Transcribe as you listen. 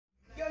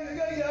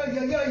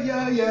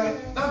Yeah.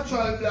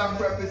 Natural black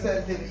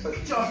representing for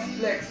Just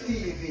Flex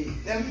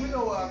TV. Then we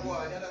know what I go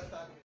on, you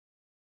understand?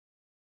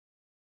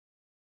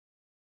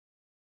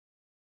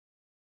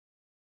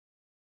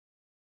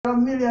 A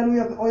million we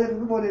have all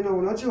everybody now,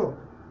 not you?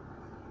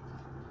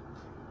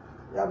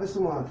 You have to be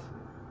smart.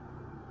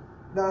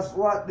 That's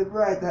what the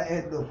brighter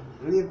head do.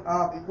 Live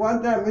up.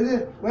 One time, is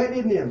it? What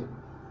did name?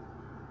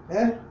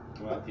 Eh?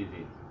 What is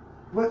it?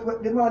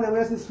 But the man that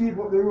wants to sweep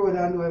up the road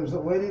and do him, so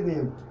what did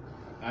name?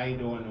 I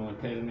don't know,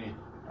 tell me.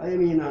 What do you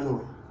mean I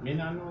know? Me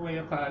not know what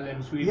you call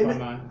them sweeper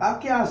man. I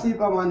can't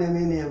sweeper man them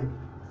in name.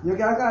 You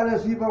can call them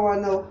sweeper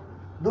man now.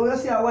 Don't you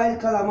see a white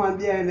color man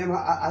behind them?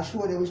 I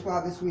show them which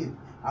part is sweet.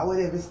 I want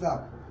them to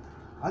stop.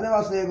 I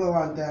never say go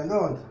one time,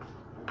 don't.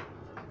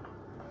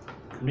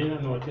 Me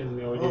not know, tell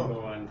me how they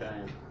go one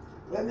time.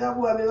 When me a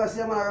boy, I never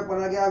see a man up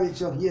on a garbage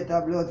truck yet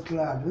a blood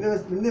clot. Me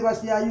never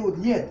see a youth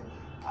yet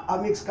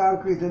a mix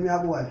concrete when me a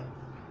boy.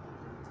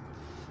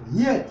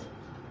 Yet.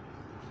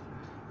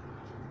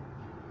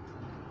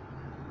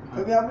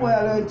 When me a boy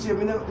I learn cheap,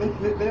 me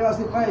never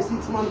see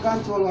 5-6 man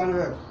control one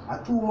work. A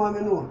 2 man me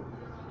know.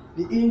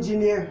 The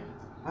engineer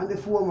and the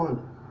foreman.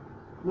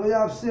 Now you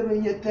have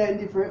 7, 8, 10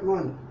 different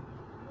man.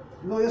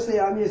 Now you say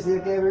I'm here, so you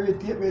can't read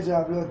tape measure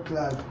a blood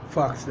clot.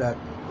 Facts that.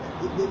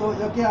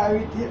 You can't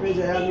read tape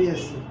measure, you're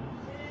amazing.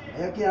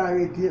 You can't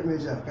read tape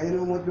measure, because you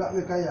know how much black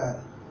make a yard.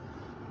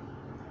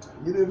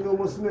 You don't know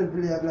how much cement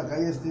play a black,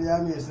 and you still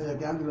amazing, so you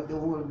can build up the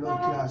whole blood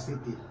clot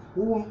city.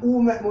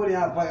 Who make money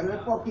off of you? The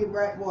fucking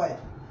bright boy.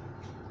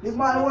 The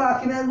man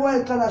walking and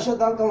white collar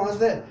shut and come and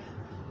say,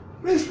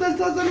 Mr.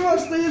 doesn't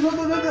rush to you,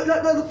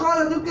 the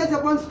collar to get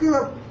up and screw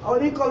up. And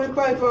when he come in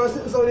point for a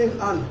sitting on his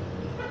hand.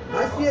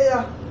 I see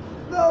ya.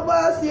 No, but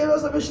I see you,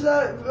 so we should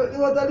have a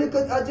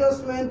little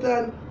adjustment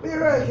and we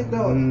write it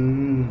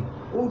down.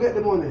 Who get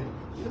the money?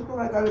 You look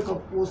like a little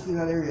posting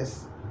on the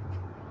race.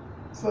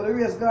 So the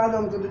race gone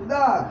down to the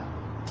dog.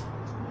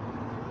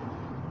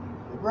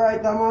 The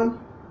brighter man,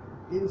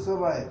 he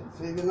survive.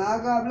 So if you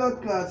not got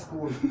blood clot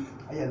school,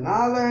 and you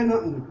not learn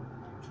nothing,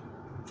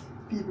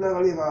 people are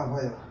going to live off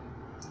of you.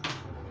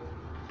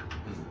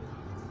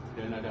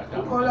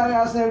 You call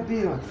yourself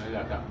peanuts.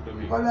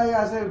 You call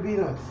yourself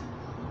peanuts.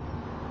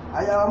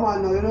 I have a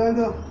man now, you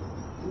know,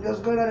 you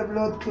just go to the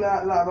blood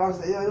clot lab and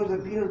say, you know, the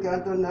peanut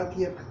can't turn that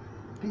cake,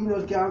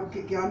 peanut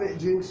can't make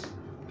drinks,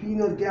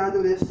 peanut can't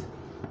do this.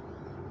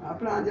 I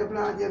plant you,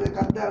 make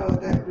a dollar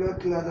out of blood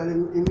clot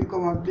and he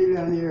become a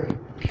billionaire.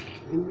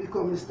 He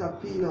become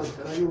Mr. Peanut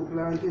and you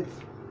plant it.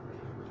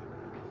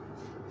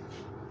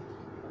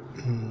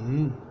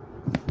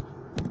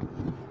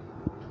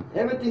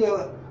 Everything,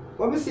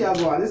 what we see a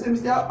boy, listen,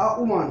 a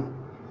woman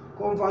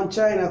come from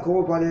China, come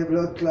up on the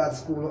blood clot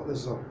school up the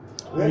sun.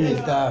 What do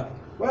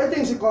you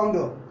think she come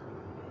do?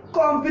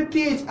 Come to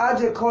teach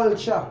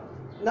agriculture.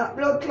 Not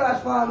blood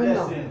clot farming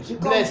now. She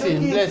come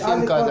blessing,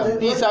 cousin.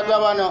 Peace of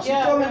grabber now. She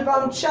coming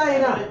from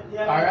China.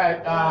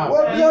 Alright,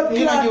 what blood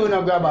you clot? give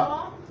no grabber.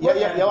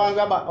 You want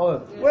grabber? Oh.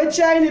 What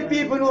Chinese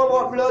people know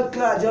about blood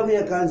clot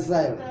Jamaican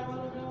style?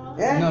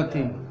 Eh?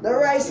 Nothing. The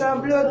rice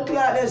and blood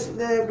clot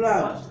they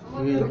plant.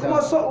 You come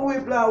out something we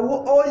plant.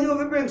 How you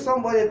will bring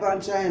somebody from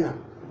China?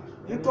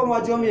 You come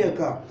to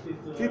Jamaica,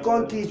 if you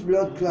can't teach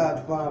blood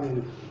clot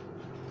farming.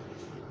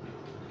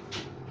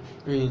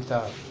 Real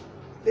talk.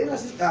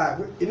 Yes,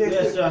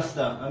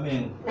 Rasta. I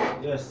mean,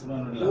 yes,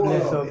 man.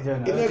 Bless up,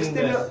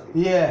 Jenna.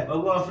 Yeah.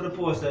 I'm going for the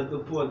post,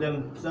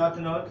 them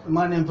starting out.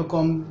 Man, them for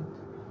come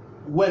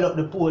well up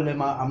the pole,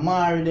 them and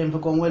marry them for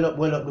come well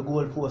up the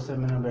goal post,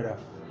 them, you know, brother.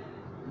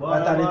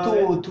 But are the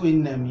two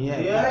twin them,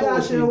 yeah. I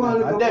gotta share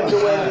one and them the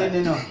well in,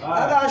 you know.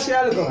 I gotta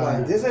share a little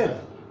point, you see?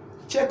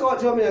 Check out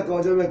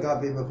Jamaica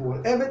people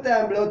pool. Every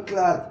time blood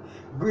clot,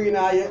 green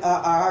or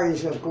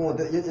orange come out,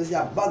 you see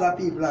a bag of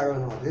people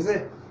around, you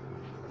see?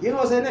 You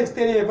know, the next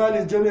 10 years,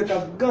 this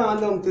Jamaica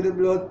gone down to the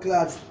blood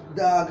clots,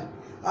 dog.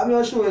 I'm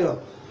not sure you.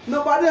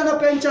 Nobody on a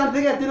pension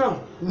to get, you know.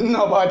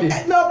 Nobody.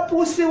 No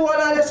pussy one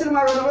of the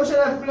cinema around. I'm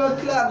sure the blood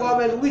clot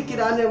government wicked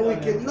and them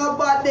wicked.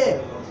 Nobody.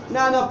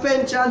 No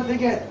pension to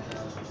get.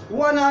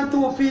 1 and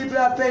 2 people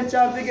are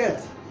pension to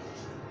get.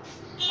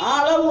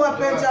 All of who are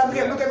pension to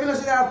get. Look, if you don't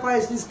see that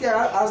price, this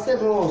car are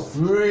 7 hours.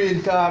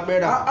 Real talk,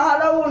 brother.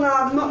 All of who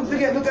have nothing to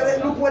get.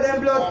 Look what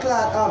them blood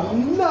clot have.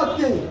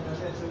 Nothing.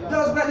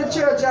 Just like the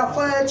church, you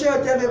find the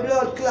church every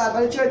blood clot,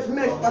 but the church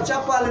make a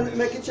chapel and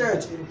make a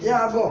church.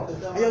 Yeah, go.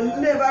 And you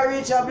never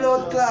reach a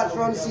blood clot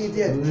front seat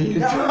yet.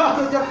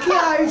 Because you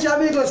can't reach a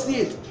bigger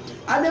seat.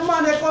 And the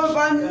man they come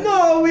from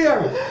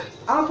nowhere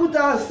and put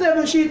a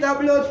 7 sheet of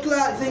blood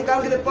clot think I'm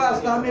going to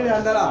pass $1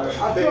 million. A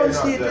front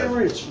seat is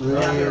rich.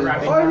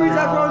 How reach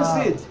a front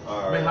seat?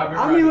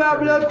 And me wear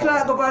blood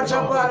clot go for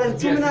chapel and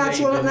 2 minutes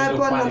show up 9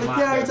 pounds and we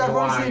can't reach a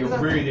front seat. You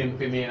breathing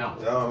for me now.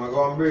 Yeah, I'm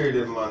going to breathe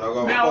him, man. I'm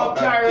going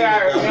to carry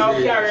her.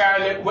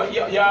 You're going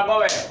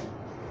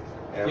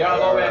You're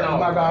going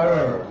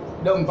now.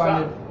 Don't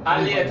panic.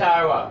 And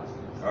later what?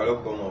 I'll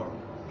look for more.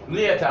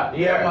 Later,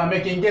 Yeah, man,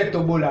 make him get to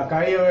Bullock.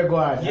 Here we go.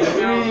 Yeah,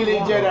 Really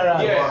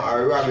general. Yeah.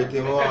 A rabbit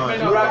him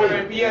on.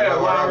 Rabbit, yeah,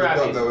 one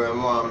rabbit.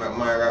 Make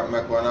my rabbit,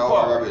 make one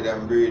rabbit,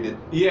 then breed it.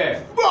 Yeah.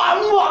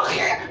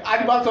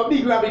 And about some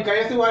big rabbit,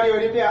 can you see what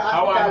they there?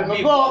 I want Hospital.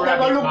 big Go up there,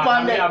 rabbit, go look man.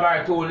 on I them.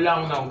 have too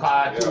long now,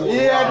 cause too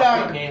Yeah,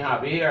 Dan. me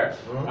have here.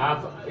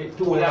 Too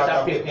Too lot lot of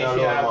of picnic picnic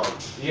here. alone.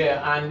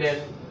 Yeah, and then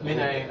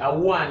a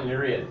one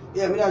real.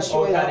 Yeah, we don't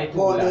show you Out of the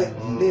two about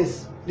land.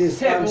 this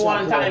 7 contract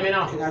one time, you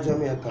know. in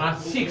Jamaica. And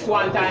 6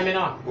 one time, you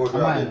know. Good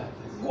Man. rabbit.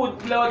 Good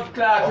blood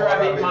clot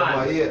rabbit,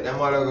 man.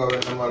 Them all go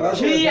with them all.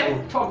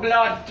 Cheap to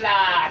blood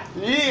clot.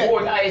 Yeah.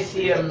 Good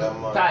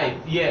ICM type,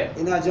 yeah.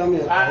 In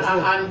Jamaica.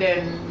 And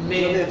then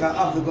me Jamaica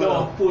have to go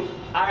don't put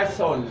our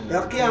son.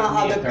 You can't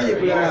have the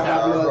people that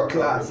have blood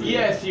clots.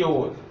 Yes,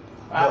 you.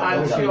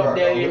 And she up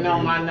there, you know,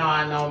 man,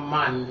 no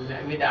man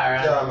with her.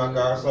 Yeah, my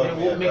car son.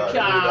 Me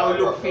can't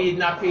look feed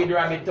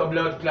rabbit to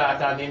blood clot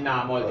and it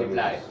not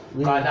multiply.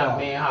 Because that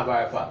may have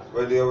her for.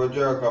 Well, they will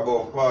jerk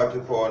about 40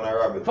 pounds a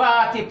rabbit.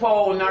 40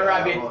 pound a Yeah,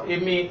 rabbit, man.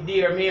 it make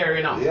dear Mary,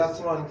 you know.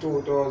 Yes, man,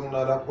 2,000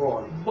 a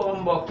pound.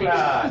 Bumbo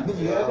clot.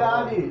 Yeah,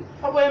 daddy.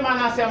 How about man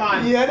I say,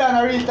 man? Yeah, Dan,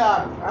 I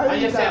retard.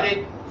 And you said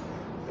it.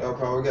 Yeah,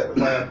 can we get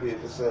the fire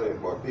pit to sell it,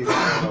 but people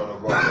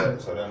don't know about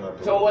that, so they're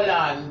not. So hold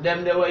on,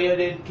 them the way you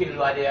did kill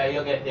what they are,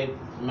 you get the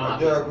We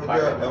market.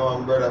 jerk them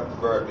on brother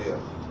birthday.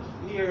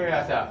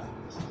 Here, sir.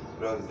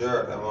 Just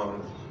jerk them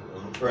on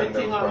The friend.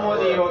 thing of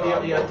money,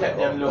 you take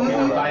them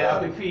looking, because you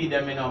have to feed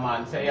them, you know,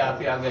 man. So you have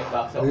to get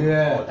back some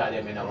Yeah. out of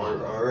them, you know,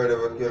 man. I'm ready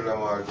to kill them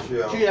all.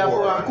 3 or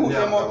 4 and cook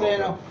them up there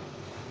now.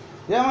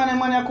 Yeah, man, the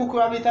man you cook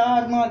rabbit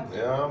hard, man.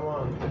 Yeah,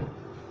 man.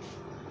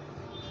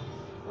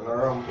 And I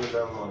run with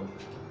them, man.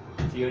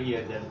 You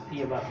hear them,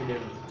 pay back to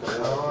them. Yeah,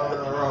 man, I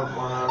run,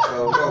 man.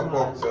 So,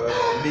 fuck, so,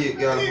 big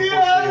girl for pussy.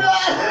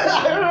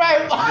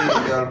 Right, man. Big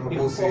girl for You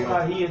pussy.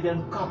 fucker hear them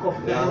cock up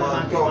Yeah, them,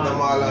 man, count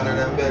them all under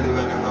them belly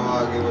when them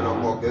not give no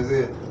fuck, you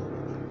see?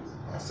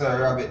 I say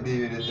rabbit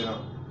deal with it, you know.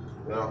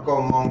 You know,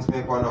 come amongst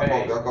me for no Hey,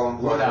 fuck, you come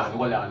for hold on, me.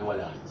 hold on, hold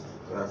on.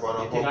 Yeah, for no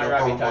You fuck, think you a come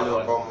rabbit for no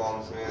alone? come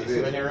amongst me, You you see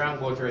see? when the ram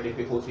go to ready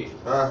for pussy.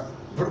 Huh?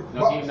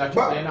 No give him that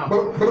chocolate now.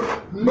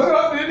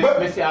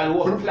 Me say I'll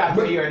walk flat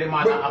to hear the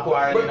man a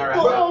quarreling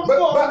around. So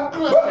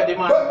the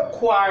man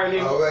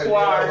quarreling. Hold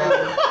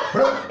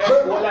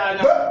on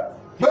now.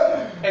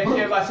 If you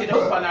ever sit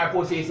down on her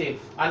pussy, say,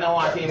 I don't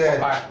want him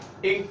fuck her.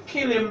 He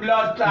kill him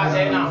blood clot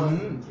there now.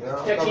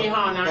 Take his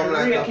hand and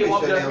rake him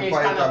up just make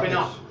stand up, you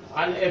know.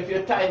 And if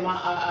you tie him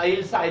a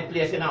hillside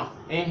place, you know,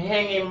 and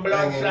hang him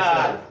blood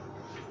clot.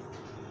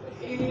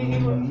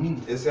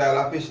 You see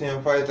all the fish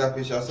name fight a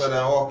fish, I saw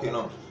them walk, you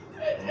know.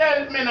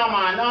 Help me no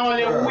man,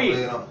 only You weak.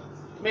 know.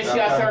 Me see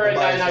a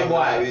surrender in a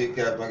boy. We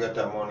kept me get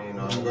that money, you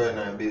know. I'm going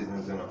in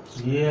business, you know.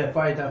 Yeah,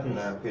 fight a In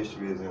fish. a fish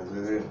business,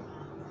 you see.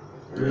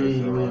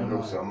 Really, So, really.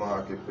 look some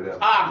market for them.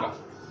 Ag,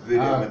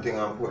 Video me thing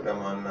and put them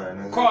online.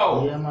 You see.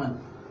 cow. Yeah, man.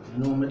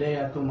 You know me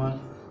there too, man.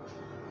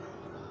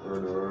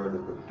 Word,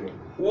 good thing.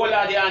 All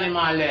of the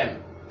animal them.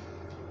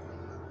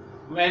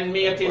 When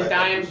mating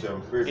time,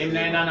 him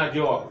not a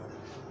joke.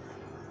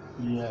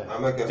 Yeah. I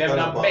make a Them stand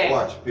not up and beg.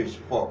 watch fish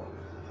fuck.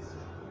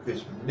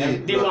 Fish Them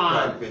beat, demand.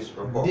 blood fish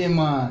for fuck.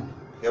 Demand.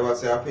 You ever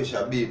say a fish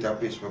a beat a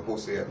fish for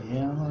pussy? Yeah,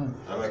 man.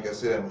 I make a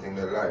see them thing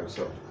they live,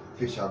 so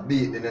fish a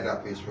beat the nether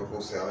fish for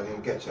pussy and when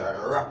him catch her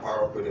and wrap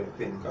her up with him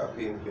fin, cause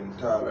fin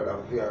taller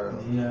than fear.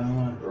 Yeah,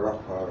 man.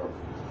 Wrap her up.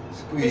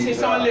 Me see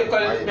some little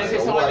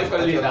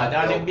lizard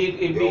and a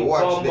big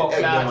bumbo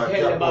clad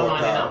hell of a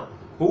man, you know.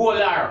 Hold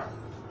her.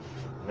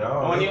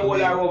 Only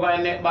hold her over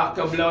the neck back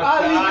to blood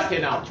clot, you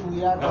know.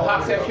 No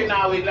ask if she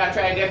now with that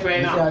try get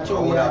way now. Get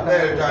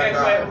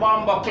way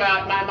bumbo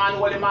clot, my man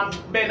hold him and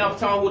bend up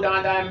some wood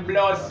under him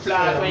blood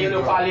clot when you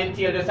look all in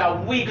tear just a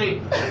wiggle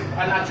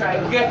and I try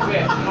get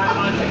way. My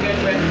man to get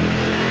way.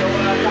 You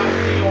wanna talk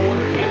to you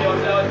would kill your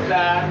blood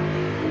clot.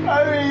 I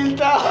real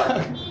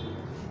talk.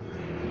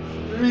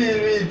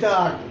 Real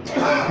talk. I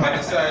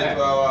decided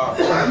to walk.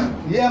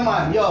 Yeah,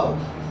 man. Yo,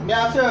 me a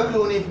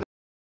circle if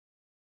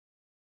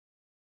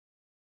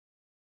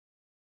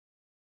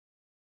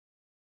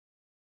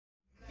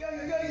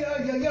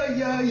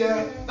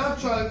Yeah.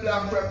 Natural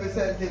black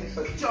representative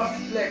for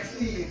Just Lex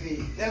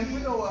TV. Them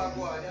we know what I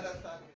go on, you understand?